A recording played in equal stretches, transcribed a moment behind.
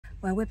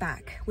Well, we're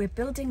back. We're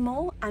building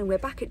more and we're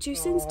back at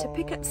Jewson's to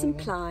pick up some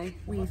ply.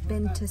 We've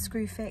been to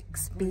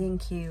Screwfix,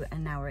 B&Q,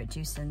 and now we're at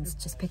Jewson's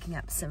just picking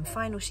up some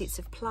final sheets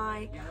of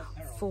ply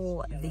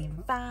for the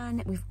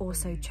van. We've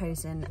also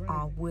chosen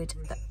our wood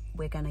that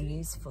we're going to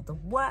use for the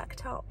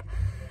worktop.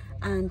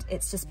 And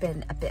it's just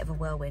been a bit of a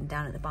whirlwind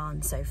down at the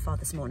barn so far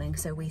this morning,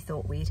 so we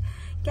thought we'd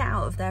get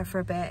out of there for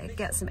a bit,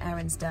 get some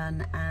errands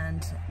done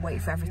and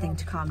wait for everything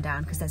to calm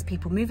down, because there's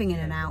people moving in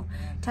and out,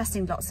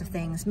 testing lots of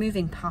things,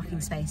 moving parking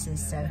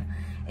spaces, so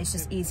it's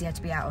just easier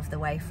to be out of the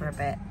way for a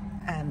bit,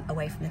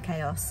 away from the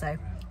chaos. So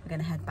we're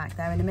going to head back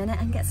there in a minute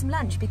and get some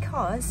lunch,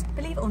 because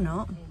believe it or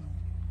not,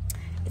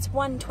 it's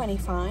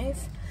 1:25.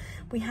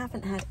 We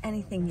haven't had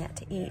anything yet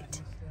to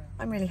eat.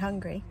 I'm really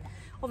hungry.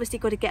 Obviously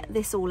got to get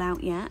this all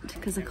out yet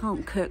because I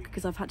can't cook,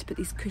 because I've had to put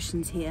these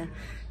cushions here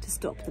to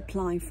stop the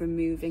ply from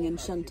moving and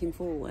shunting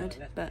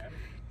forward. But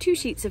 2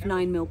 sheets of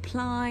 9mm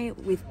ply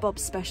with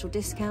Bob's special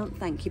discount.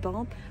 Thank you,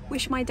 Bob.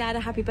 Wish my dad a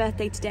happy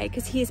birthday today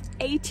because he is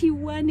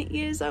 81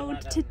 years old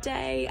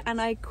today.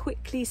 And I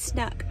quickly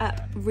snuck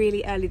up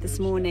really early this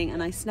morning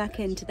and I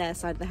snuck into their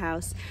side of the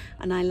house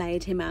and I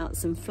laid him out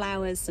some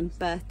flowers, some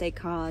birthday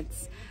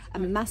cards, a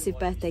massive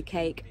birthday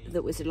cake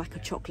that was like a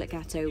chocolate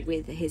gâteau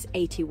with his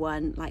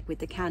 81, like with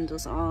the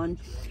candles on,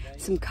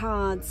 some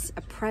cards,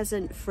 a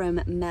present from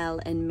Mel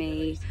and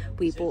me.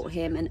 We bought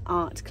him an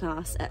art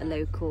class at a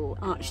local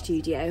art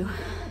studio,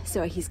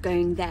 so he's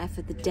going there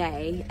for the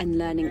day and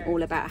learning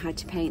all about how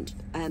to paint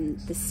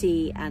the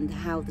sea and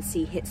how the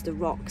sea hits the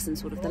rocks and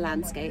sort of the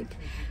landscape.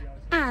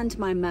 And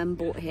my mum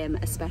bought him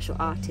a special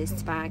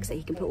artist's bag so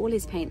he can put all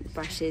his paint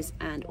brushes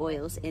and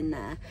oils in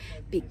there,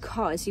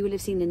 because you will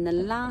have seen in the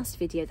last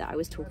video that I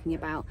was talking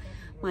about,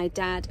 my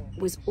dad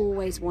was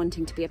always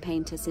wanting to be a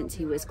painter since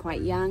he was quite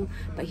young,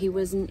 but he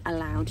wasn't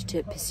allowed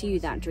to pursue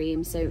that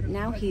dream. So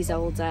now he's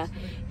older,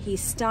 he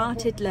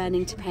started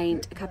learning to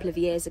paint a couple of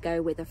years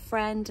ago with a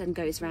friend and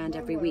goes around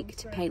every week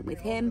to paint with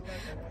him.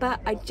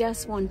 But I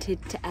just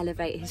wanted to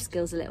elevate his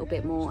skills a little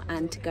bit more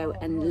and to go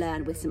and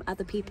learn with some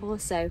other people.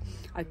 So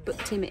I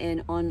booked him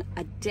in on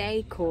a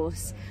day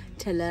course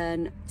to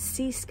learn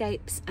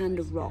seascapes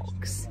and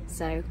rocks.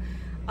 So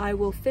I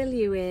will fill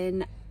you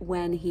in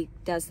when he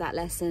does that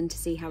lesson to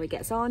see how he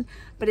gets on,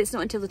 but it's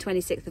not until the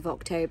 26th of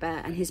October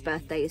and his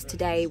birthday is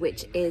today,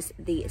 which is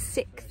the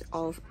 6th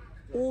of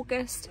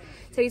August.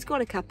 So he's got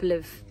a couple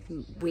of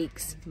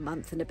weeks,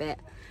 month and a bit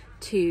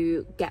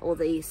to get all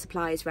the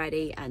supplies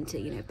ready and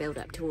to, you know, build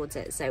up towards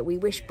it. So we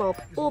wish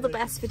Bob all the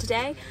best for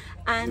today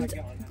and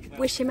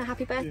wish him a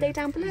happy birthday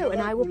down below,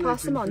 and I will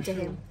pass them on to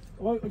him.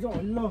 I love it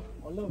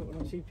when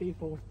I see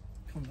people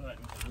convert.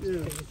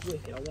 It's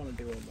wicked. I want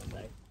to do it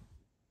one day.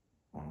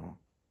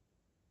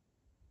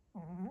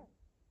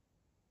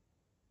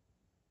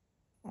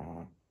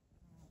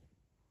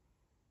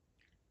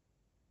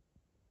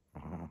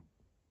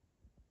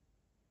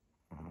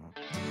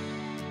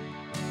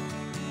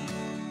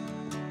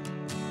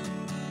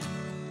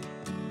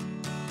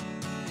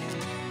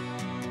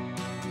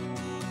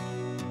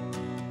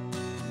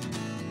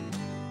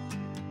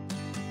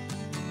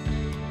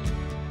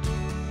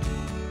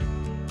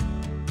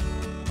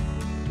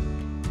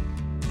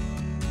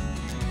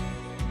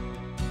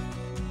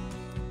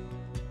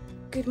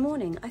 Good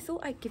morning. I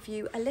thought I'd give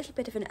you a little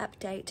bit of an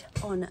update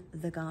on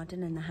the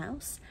garden and the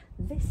house.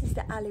 This is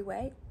the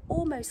alleyway,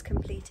 almost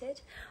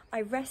completed.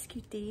 I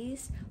rescued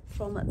these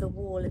from the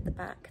wall at the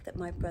back that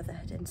my brother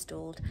had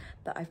installed,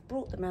 but I've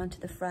brought them around to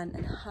the front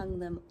and hung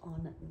them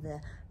on the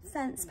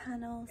fence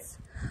panels.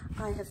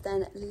 I have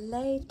then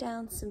laid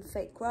down some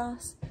fake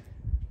grass,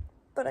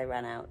 but I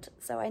ran out,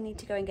 so I need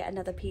to go and get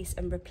another piece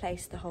and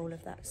replace the whole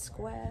of that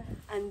square.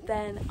 And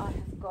then I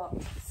have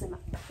got some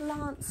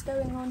plants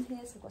going on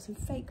here, so I've got some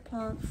fake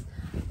plants.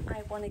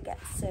 I want to get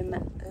some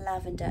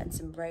lavender and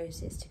some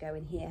roses to go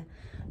in here.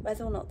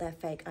 Whether or not they're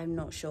fake, I'm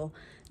not sure.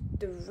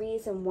 The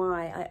reason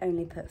why I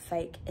only put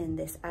fake in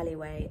this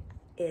alleyway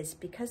is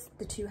because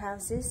the 2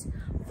 houses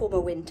form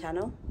a wind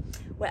tunnel.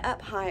 We're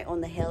up high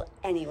on the hill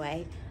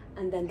anyway,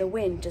 and then the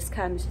wind just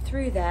comes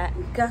through there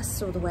and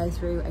gusts all the way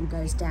through and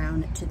goes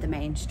down to the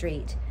main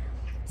street.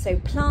 So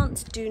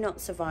plants do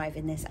not survive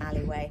in this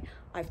alleyway.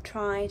 I've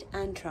tried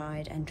and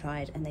tried and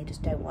tried and they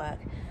just don't work.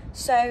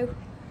 So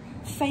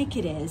fake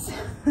it is.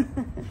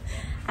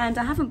 And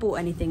I haven't bought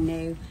anything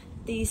new.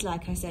 These,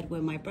 like I said,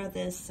 were my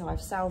brother's, so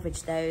I've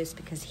salvaged those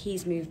because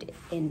he's moved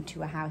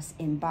into a house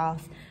in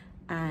Bath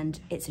and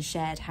it's a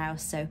shared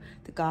house, so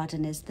the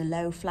garden is the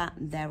low flat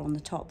and they're on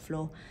the top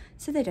floor,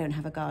 so they don't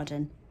have a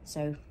garden.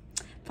 So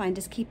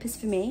finders keepers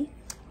for me.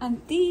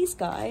 And these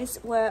guys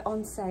were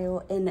on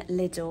sale in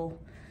Lidl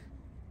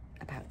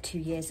about 2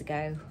 years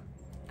ago,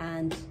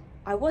 and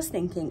I was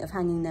thinking of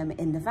hanging them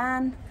in the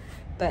van,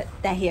 but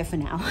they're here for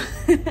now.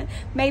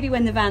 Maybe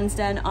when the van's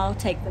done I'll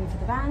take them for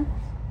the van,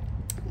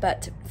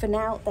 but for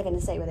now they're going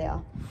to stay where they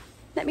are.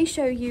 Let me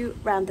show you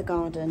around the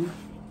garden.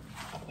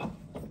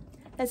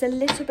 There's a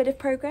little bit of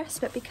progress,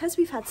 but because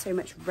we've had so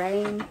much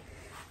rain,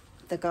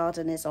 the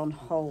garden is on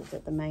hold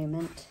at the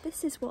moment.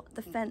 This is what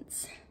the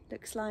fence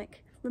looks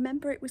like.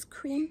 Remember, it was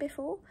cream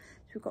before?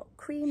 So we've got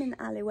cream in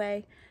the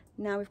alleyway.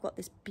 Now we've got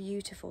this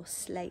beautiful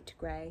slate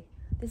grey.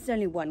 This is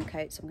only one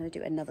coat, so I'm going to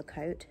do another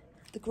coat.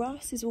 The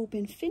grass has all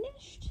been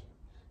finished.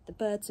 The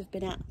birds have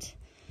been at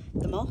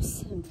the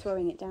moss and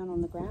throwing it down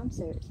on the ground,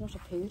 so it's not a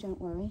poo,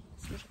 don't worry,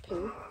 it's not a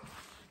poo.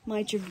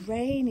 My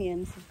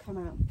geraniums have come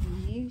out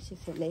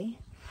beautifully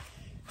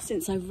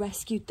since I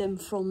rescued them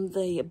from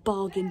the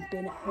bargain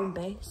bin at home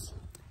base.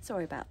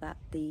 Sorry about that,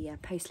 the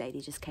post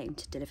lady just came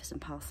to deliver some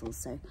parcels.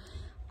 So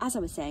as I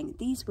was saying,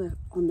 these were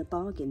on the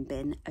bargain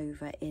bin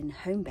over in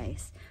home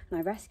base, and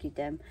I rescued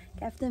them,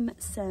 gave them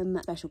some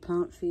special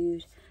plant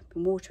food,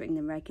 been watering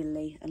them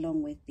regularly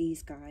along with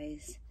these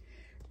guys.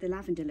 The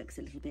lavender looks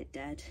a little bit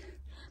dead,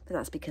 but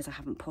that's because I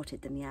haven't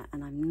potted them yet,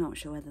 and I'm not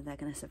sure whether they're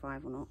going to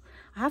survive or not.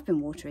 I have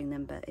been watering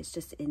them, but it's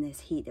just in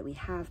this heat that we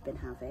have been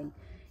having,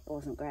 it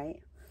wasn't great.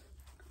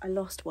 I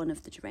lost one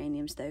of the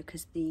geraniums though,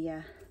 because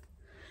the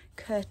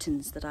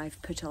curtains that I've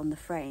put on the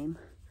frame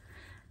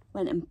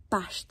went and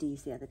bashed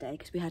these the other day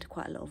because we had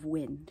quite a lot of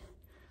wind.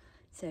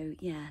 So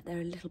yeah,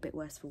 they're a little bit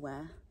worse for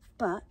wear,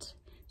 but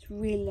it's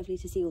really lovely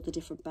to see all the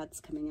different buds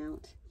coming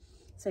out.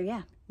 So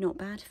yeah, not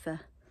bad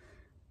for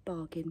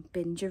bargain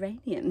bin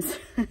geraniums.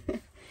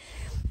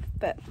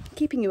 But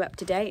keeping you up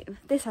to date,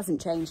 this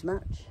hasn't changed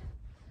much.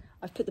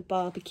 I've put the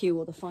barbecue,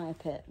 or the fire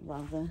pit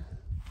rather,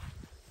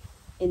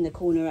 in the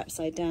corner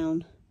upside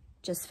down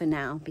just for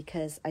now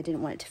because I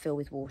didn't want it to fill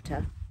with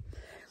water.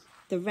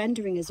 The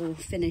rendering is all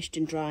finished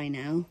and dry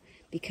now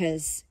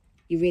because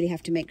you really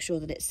have to make sure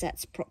that it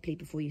sets properly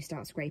before you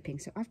start scraping.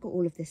 So I've got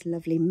all of this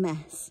lovely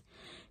mess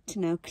to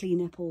now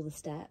clean up all the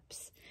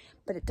steps,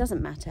 but it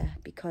doesn't matter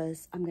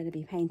because I'm going to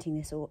be painting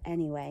this all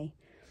anyway.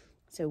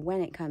 So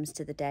when it comes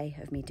to the day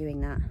of me doing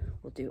that,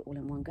 we'll do it all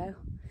in one go.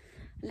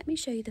 Let me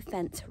show you the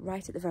fence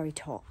right at the very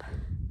top.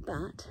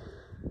 But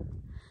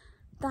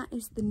that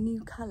is the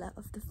new colour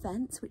of the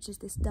fence, which is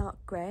this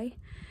dark grey.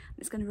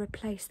 It's going to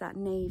replace that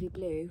navy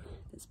blue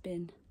that's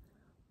been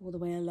all the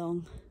way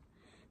along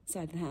the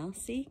side of the house.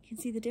 See, you can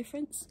see the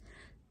difference?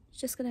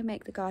 It's just going to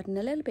make the garden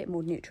a little bit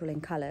more neutral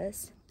in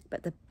colours.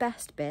 But the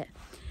best bit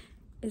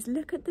is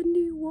look at the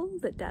new wall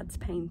that Dad's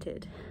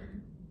painted.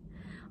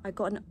 I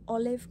got an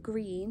olive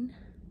green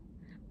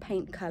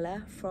paint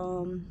colour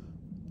from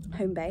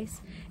home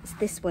base. It's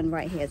this one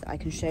right here that I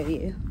can show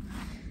you.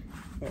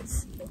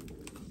 It's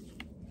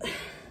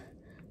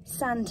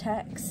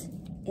Santex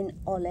in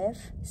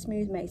olive,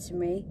 smooth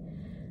masonry,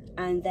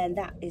 and then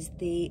that is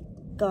the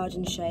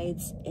garden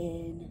shades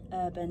in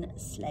urban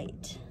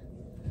slate.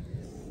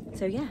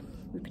 So yeah,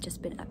 we've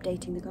just been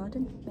updating the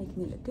garden,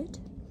 making it look good,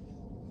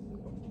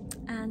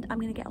 and I'm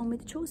going to get on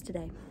with the chores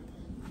today.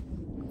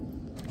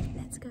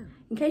 Let's go.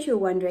 In case you were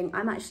wondering,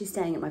 I'm actually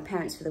staying at my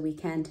parents' for the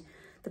weekend.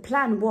 The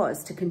plan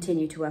was to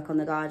continue to work on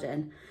the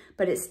garden,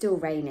 but it's still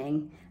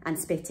raining and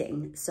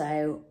spitting,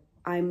 so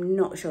I'm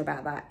not sure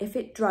about that. If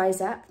it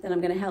dries up, then I'm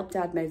going to help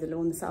Dad mow the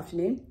lawn this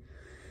afternoon.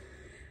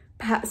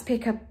 Perhaps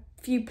pick up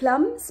a few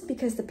plums,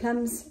 because the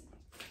plums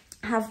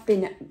have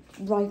been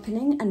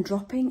ripening and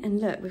dropping.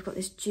 And look, we've got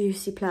this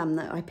juicy plum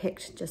that I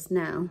picked just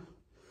now.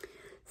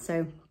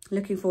 So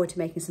looking forward to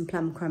making some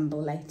plum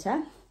crumble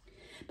later.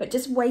 But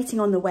just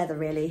waiting on the weather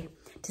really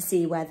to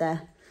see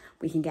whether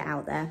we can get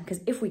out there, because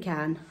if we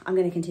can, I'm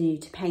going to continue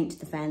to paint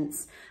the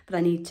fence, but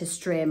I need to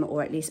trim,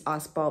 or at least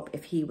ask Bob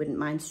if he wouldn't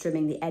mind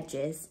trimming the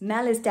edges.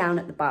 Mel is down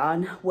at the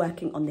barn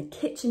working on the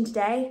kitchen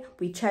today.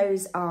 We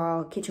chose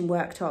our kitchen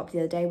worktop the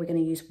other day. We're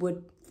going to use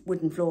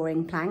wooden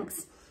flooring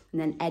planks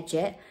and then edge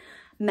it.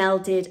 Mel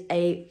did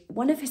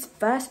one of his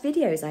first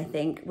videos, I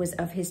think, was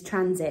of his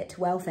transit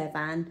welfare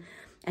van,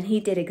 and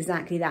he did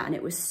exactly that, and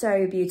it was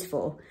so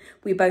beautiful.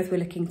 We both were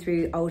looking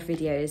through old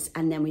videos,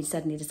 and then we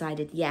suddenly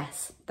decided,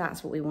 yes,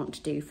 that's what we want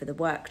to do for the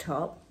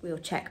worktop. We'll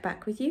check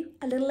back with you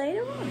a little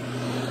later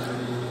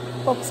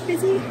on. Bob's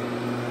busy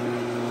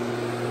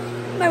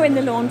mowing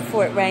the lawn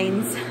before it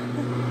rains.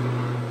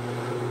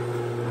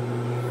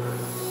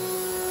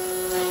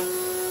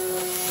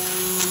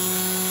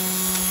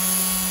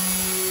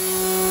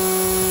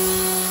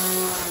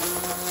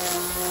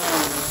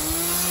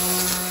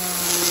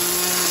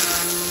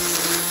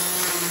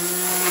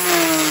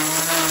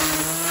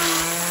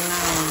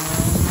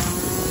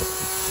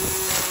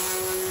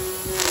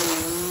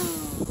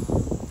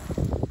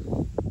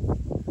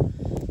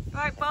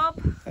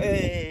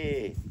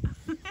 Hey,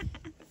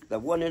 the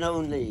one and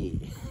only.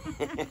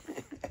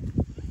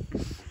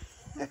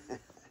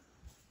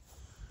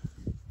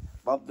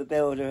 Bob the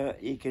Builder,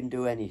 he can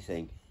do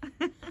anything.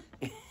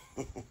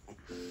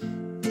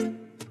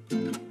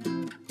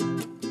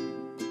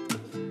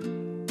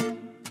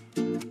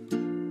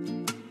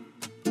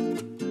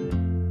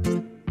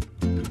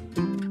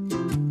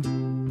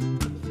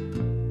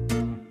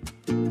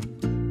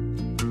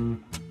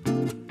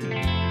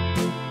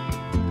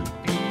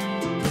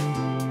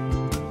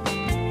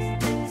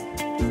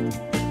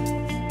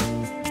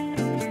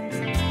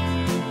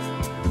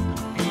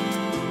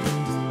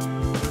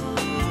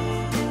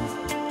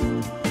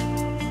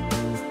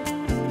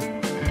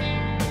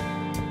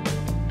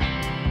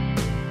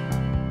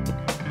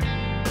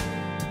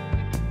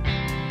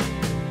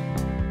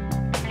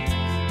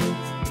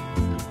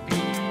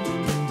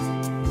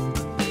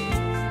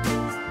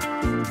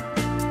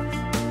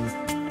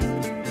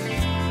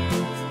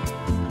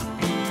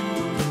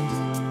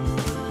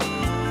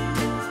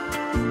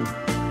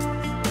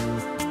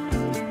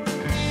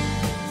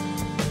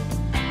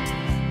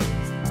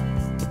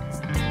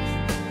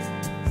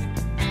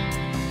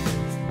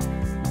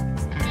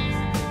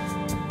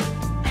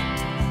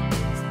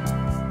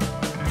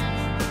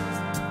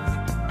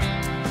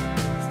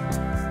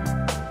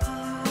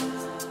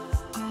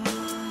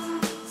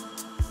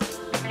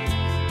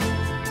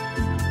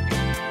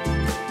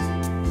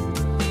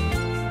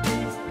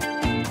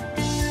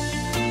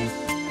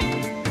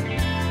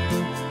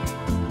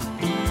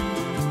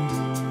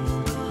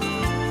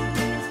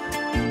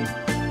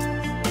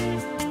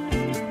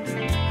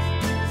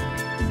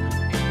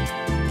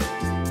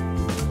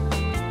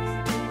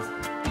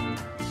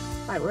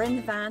 Right, we're in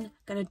the van,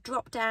 going to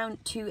drop down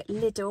to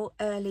Lidl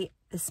early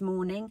this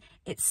morning.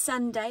 It's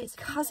Sunday.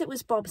 Because it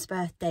was Bob's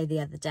birthday the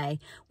other day,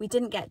 we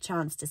didn't get a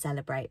chance to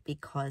celebrate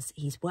because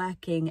he's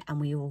working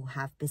and we all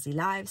have busy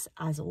lives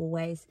as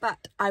always.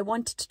 But I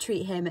wanted to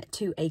treat him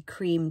to a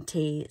cream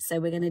tea,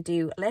 so we're going to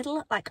do a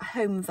little like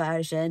home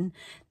version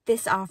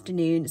this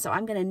afternoon. So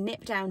I'm going to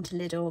nip down to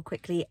Lidl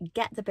quickly,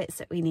 get the bits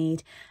that we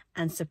need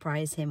and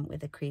surprise him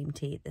with a cream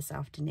tea this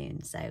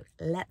afternoon. So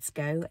let's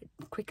go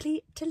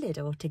quickly to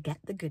Lidl to get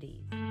the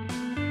goodies.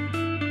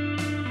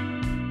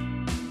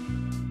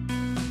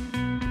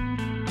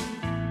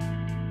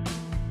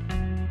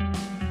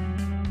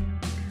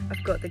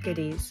 I've got the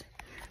goodies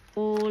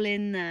all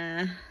in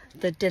there.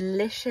 The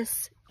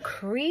delicious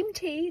cream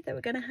tea that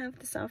we're going to have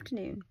this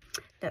afternoon.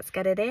 Let's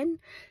get it in,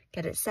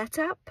 get it set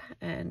up,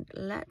 and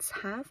let's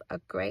have a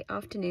great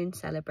afternoon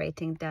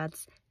celebrating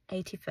Dad's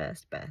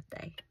 81st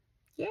birthday.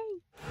 Yay!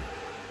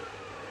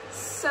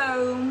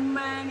 So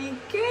many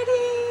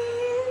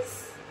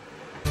goodies!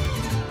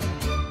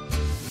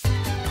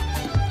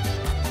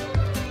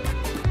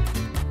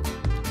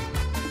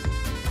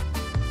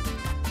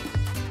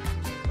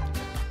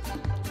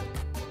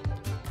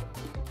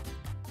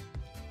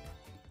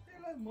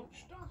 Hello,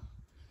 monster.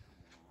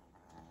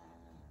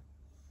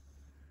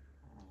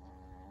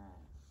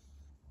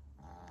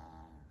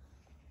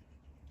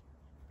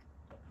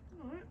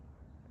 Alright.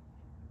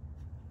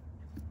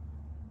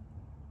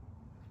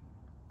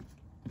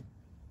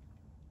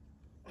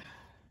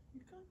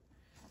 You can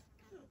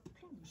look,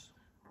 plums.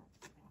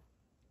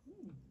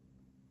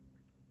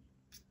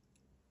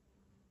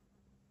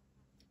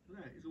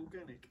 That is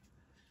organic.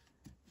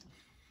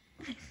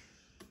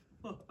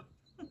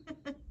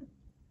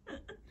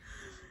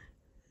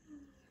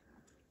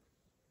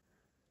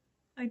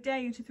 I dare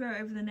you to throw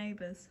it over the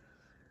neighbours.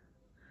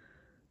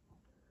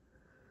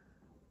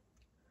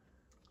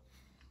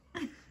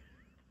 You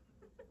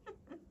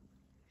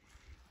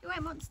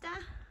right, monster?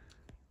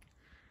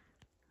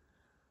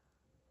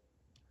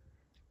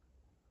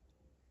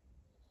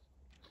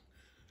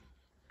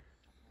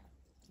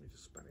 You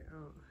just spat it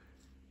out.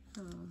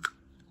 Oh.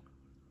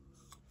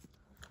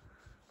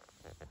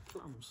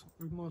 Plums.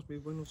 Reminds me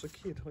of when I was a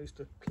kid. I used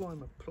to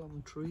climb a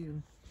plum tree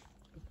and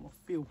have my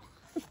fill.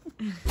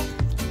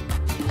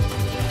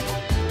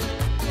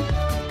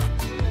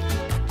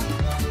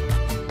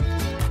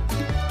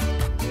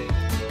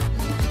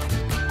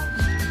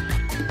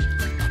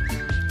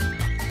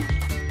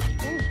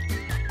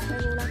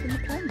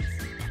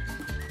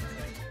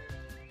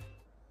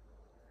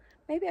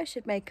 Maybe I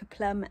should make a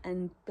plum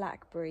and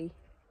blackberry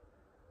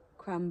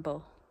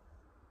crumble,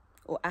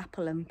 or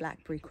apple and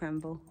blackberry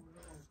crumble.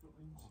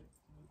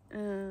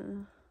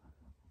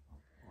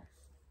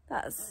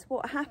 That's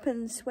what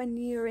happens when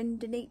you're in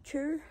the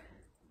nature.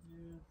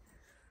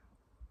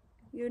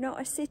 You're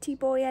not a city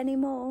boy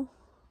anymore.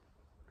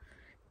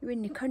 You're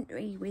in the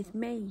country with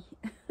me.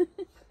 I'm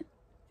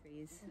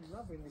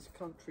loving this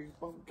country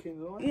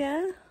bumpkin life.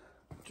 Yeah,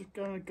 Just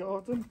go in the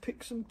garden,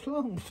 pick some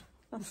plums.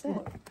 that's It's it.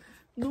 like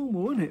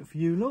normal, isn't it, for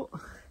you lot?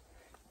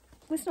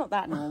 Well, it's not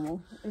that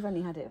normal. We've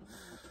only had it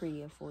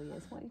 3 or 4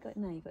 years. What you got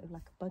now? You got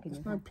like a bug in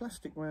There's your no head.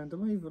 plastic around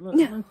them either. Look,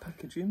 no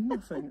packaging,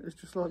 nothing. It's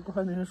just like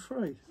growing in a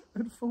tree.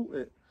 Who'd have thought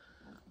it?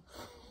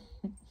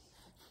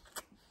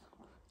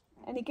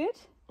 Any good?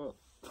 Oh.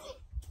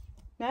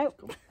 No.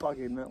 Got a bug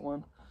in that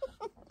one.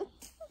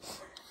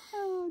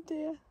 Oh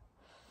dear.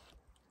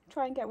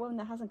 Try and get one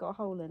that hasn't got a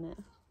hole in it.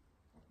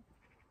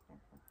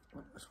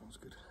 Oh, this one's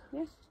good.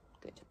 Yeah,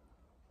 good.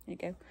 There you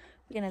go.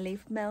 We're going to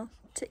leave Mel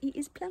to eat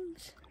his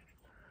plums.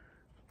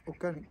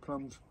 Organic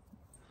plums.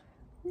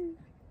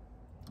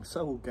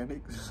 So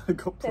organic, they've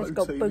got They've protein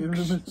got in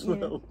bugs, them as yeah.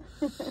 well.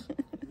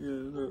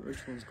 Yeah, look,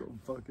 this one's got a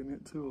bug in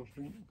it too, I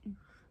think.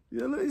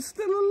 Yeah, look, it's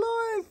still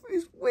alive.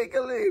 It's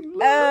wiggling.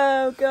 Look.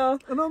 Oh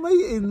god. And I'm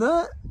eating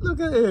that. Look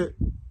at it.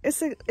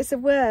 It's a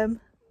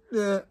worm.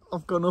 Yeah,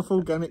 I've gone off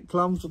organic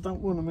plums. I don't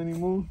want them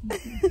anymore.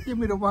 Give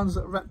me the ones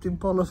that are wrapped in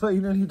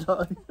polythene any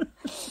day.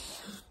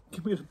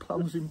 Give me the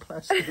plums in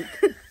plastic.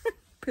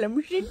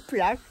 Plums in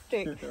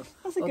plastic. Yeah.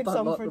 That's a I good don't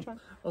song like for a the- track.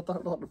 I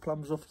don't like the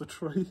plums off the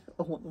tree.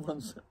 I want the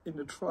ones in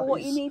the trays. Well,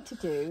 what you need to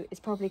do is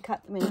probably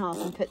cut them in half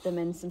and put them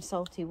in some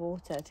salty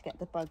water to get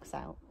the bugs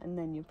out, and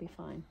then you'll be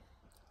fine.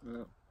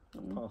 Yeah,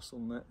 I'll pass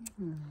on that.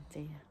 Oh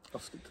dear. I'll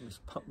stick to this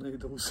pup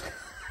noodles.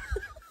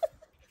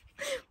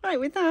 Right,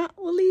 with that,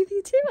 we'll leave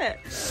you to it.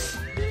 So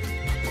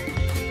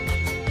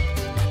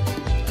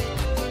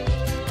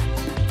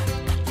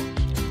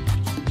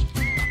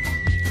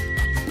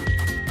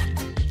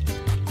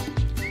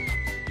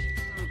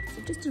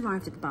I've just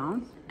arrived at the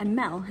barn, and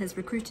Mel has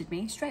recruited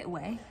me straight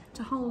away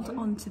to hold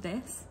on to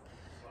this.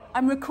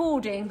 I'm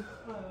recording.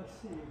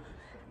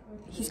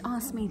 He's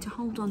asked me to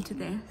hold on to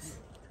this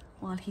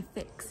while he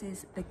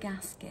fixes the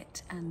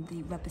gasket and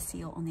the rubber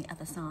seal on the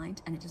other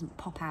side, and it doesn't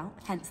pop out,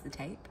 hence the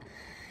tape.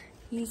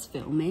 He's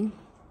filming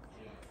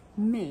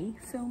me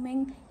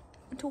filming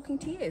and talking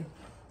to you.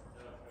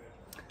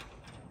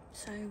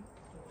 So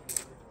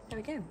there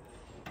we go.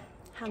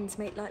 Hands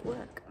make light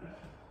work.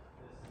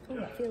 Oh,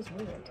 that feels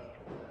weird.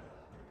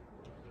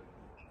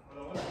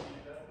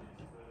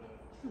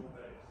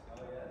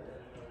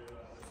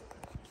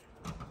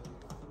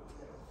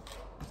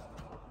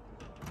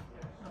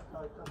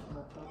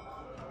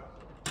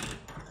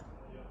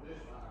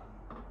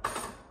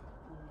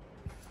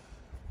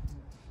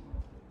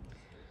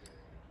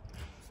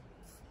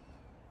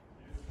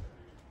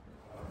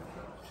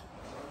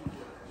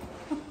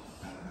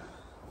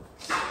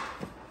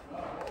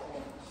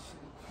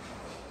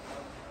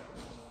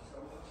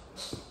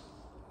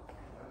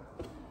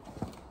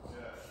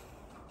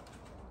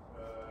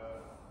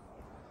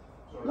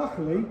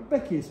 luckily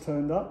Becky has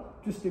turned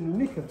up just in the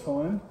nick of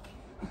time.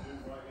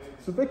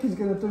 So Becky's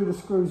going to do the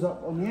screws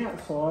up on the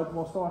outside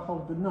whilst I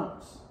hold the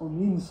nuts on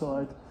the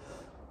inside.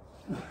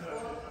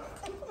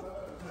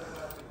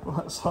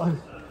 Right, so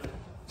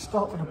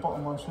start with the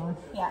bottom one, shall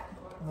we? Yeah.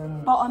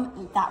 Then...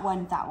 Bottom, that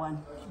one, that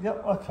one.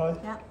 Yep, okay.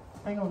 Yeah.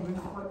 Hang on a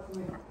minute,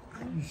 hopefully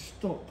you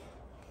stop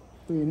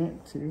being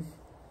active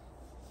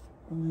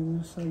and then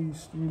let's say you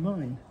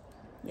remain.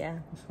 Yeah.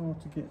 It's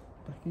hard to get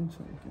back into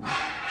it again.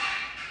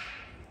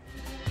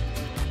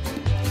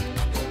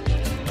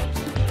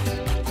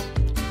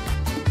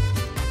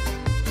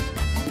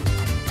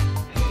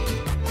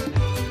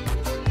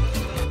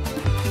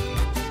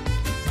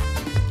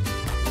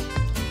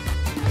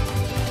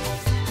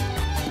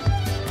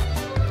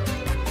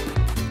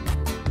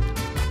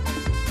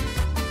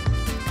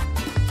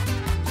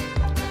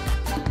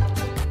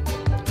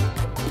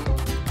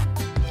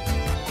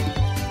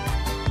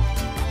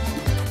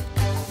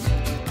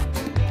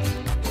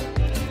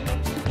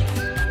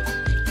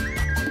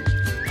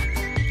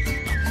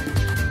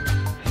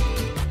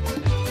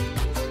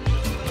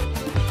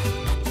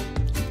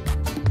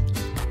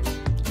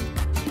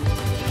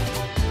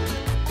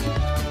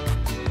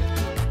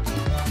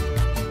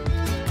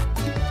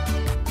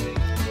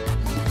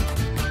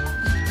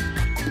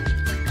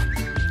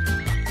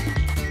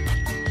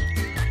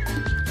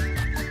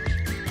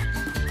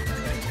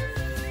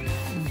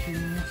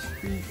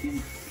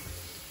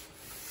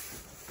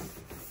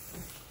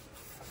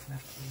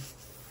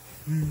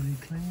 Really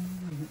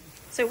clean.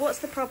 So what's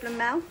the problem,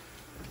 Mel?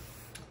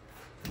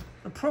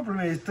 The problem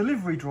is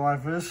delivery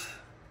drivers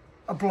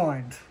are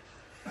blind.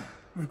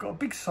 We've got a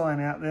big sign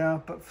out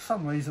there, but for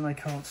some reason they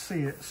can't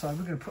see it, so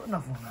we're going to put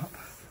another one up.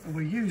 And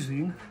we're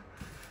using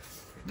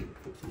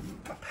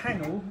a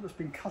panel that's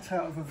been cut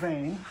out of a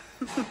van.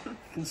 You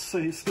can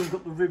see it's still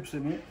got the ribs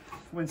in it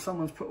when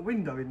someone's put a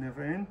window in their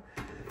van.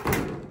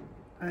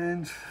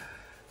 And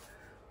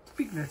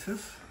big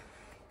letters.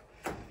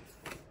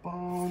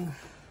 Barn.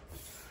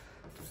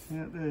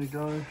 Yeah, there you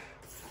go.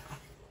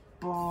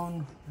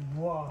 Barn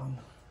 1.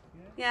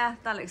 Yeah,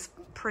 that looks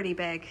pretty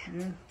big.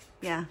 Yeah.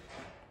 Yeah.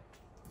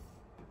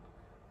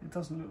 It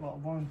doesn't look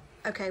like one.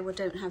 Okay, well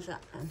don't have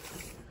that then.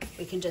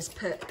 We can just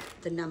put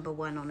the number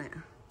 1 on it.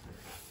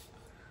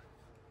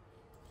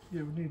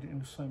 Yeah, we need it in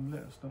the same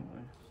letters, don't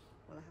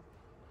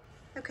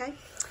we? Okay,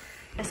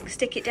 let's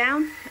stick it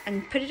down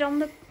and put it on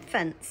the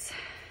fence.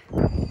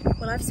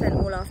 Well, I've spent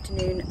all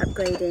afternoon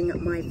upgrading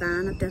my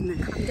van. I've done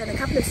a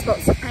couple of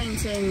spots of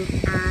painting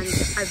and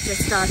I've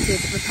just started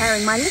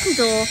repairing my little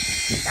door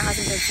that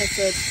hasn't been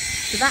fitted.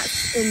 So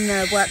that's in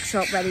the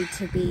workshop ready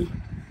to be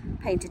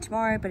painted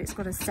tomorrow, but it's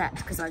got a set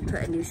because I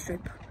put a new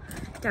strip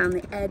down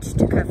the edge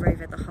to cover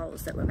over the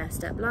holes that were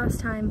messed up last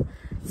time.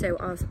 So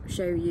I'll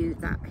show you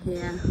that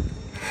here.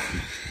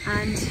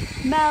 And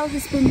Mel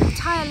has been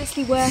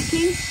tirelessly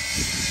working,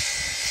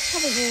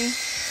 haven't you?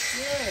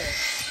 Yeah.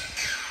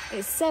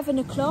 It's 7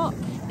 o'clock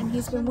and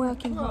he's been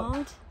working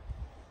hard.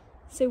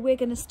 So we're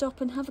going to stop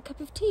and have a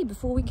cup of tea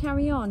before we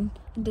carry on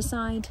and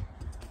decide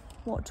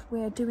what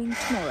we're doing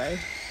tomorrow.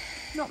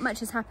 Not much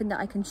has happened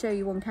that I can show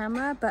you on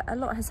camera, but a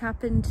lot has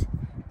happened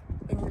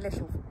in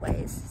little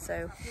ways.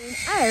 So,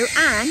 oh,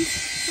 and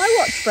my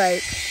watch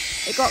broke.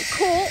 It got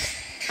caught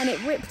and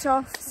it ripped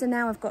off, so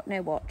now I've got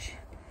no watch.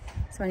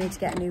 So I need to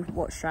get a new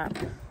watch strap.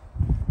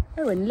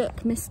 Oh, and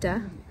look,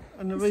 mister.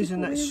 And the reason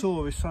that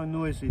saw is so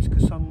noisy is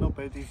because some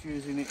knobhead is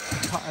using it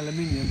to cut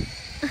aluminium.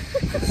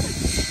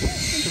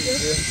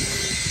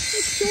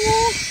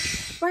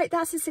 Right,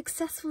 that's a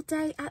successful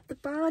day at the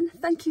barn.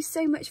 Thank you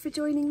so much for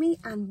joining me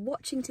and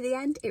watching to the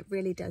end. It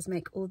really does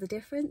make all the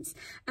difference.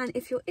 And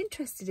if you're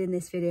interested in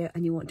this video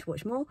and you want to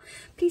watch more,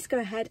 please go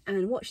ahead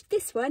and watch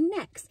this one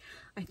next.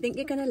 I think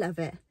you're going to love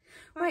it.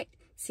 Right,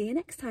 see you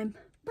next time.